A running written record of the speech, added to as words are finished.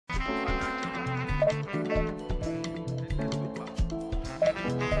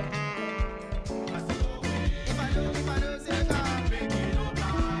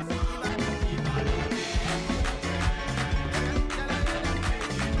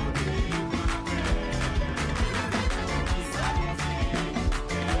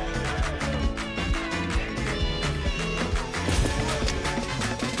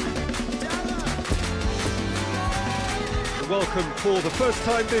welcome for the first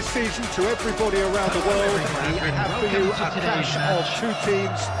time this season to everybody around the world. We have for you a clash of two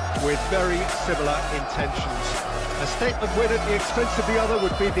teams with very similar intentions. A statement win at the expense of the other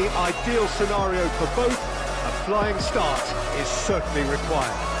would be the ideal scenario for both. A flying start is certainly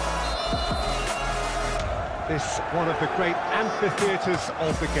required. This one of the great amphitheatres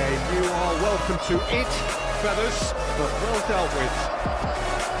of the game. You are welcome to it, feathers, but well dealt with.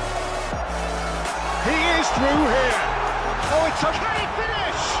 He is through here. Oh, it's a great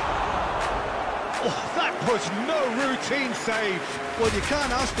finish! Oh, that was no routine save. Well, you can't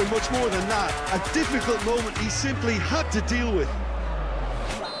ask for much more than that. A difficult moment he simply had to deal with.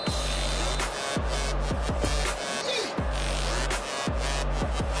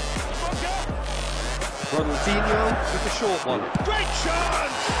 Ronaldinho with the short one. Great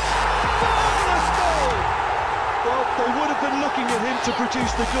chance! Marvellous goal! Well, they would have been looking at him to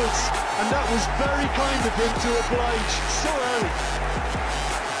produce the goods, and that was very kind of him to oblige so early.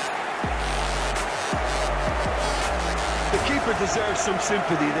 The keeper deserves some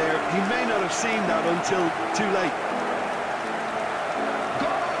sympathy there. He may not have seen that until too late.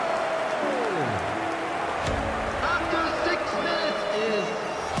 Goal! After 6 minutes is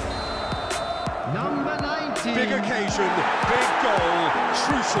number 19. Big occasion, big goal,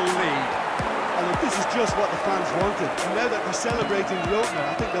 crucial lead. And look, this is just what the fans wanted. And now that they're celebrating the opener,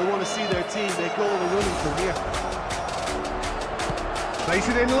 I think they want to see their team make all the running from here. Place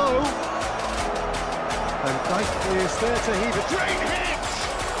it in low. And Dyke is there to heave it. Great hit!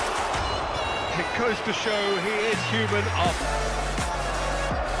 It goes to show he is human up.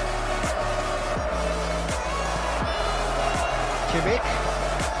 Kimmich.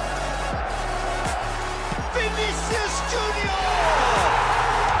 Vinicius Junior!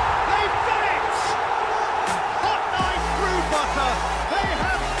 They've done it! Hot knife through butter. They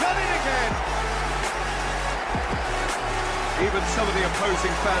have done it again. Even some of the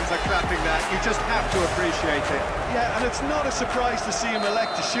opposing fans are clapping that. You just have to appreciate it. Yeah, and it's not a surprise to see him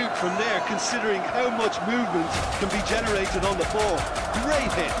elect to shoot from there, considering how much movement can be generated on the ball.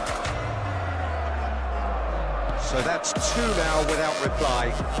 Great hit. So that's two now without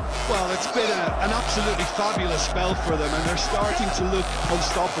reply. Well, it's been an absolutely fabulous spell for them, and they're starting to look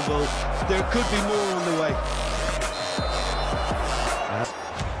unstoppable. There could be more on the way.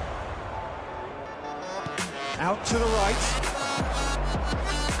 Out to the right.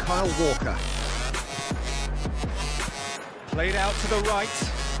 Kyle Walker. Played out to the right.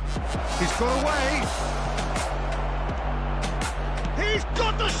 He's got away. He's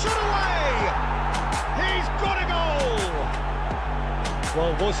got the shot away! He's got a goal!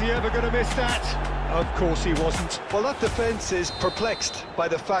 Well, was he ever going to miss that? Of course he wasn't. Well, that defence is perplexed by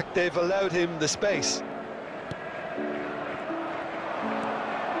the fact they've allowed him the space.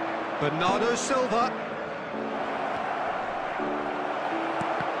 Bernardo Silva.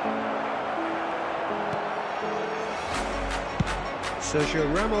 Sergio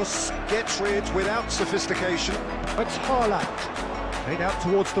Ramos gets rid without sophistication. It's Haaland. Played out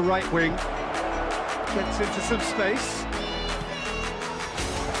towards the right wing. Gets into some space.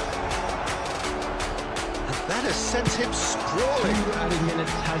 And that has sent him sprawling. 2 added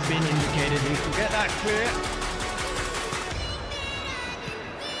minutes has been indicated. He can get that clear.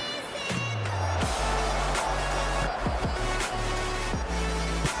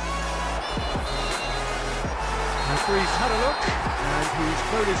 Referee's had a look, and he's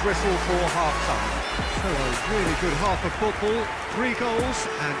blown his whistle for half-time. So a really good half of football, 3 goals,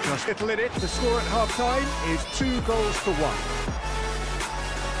 and just little in it. The score at half-time is 2 goals to 1.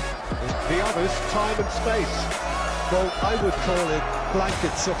 The others, time and space. Well, I would call it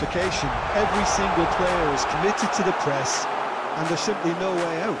blanket suffocation. Every single player is committed to the press, and there's simply no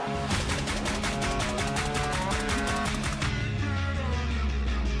way out.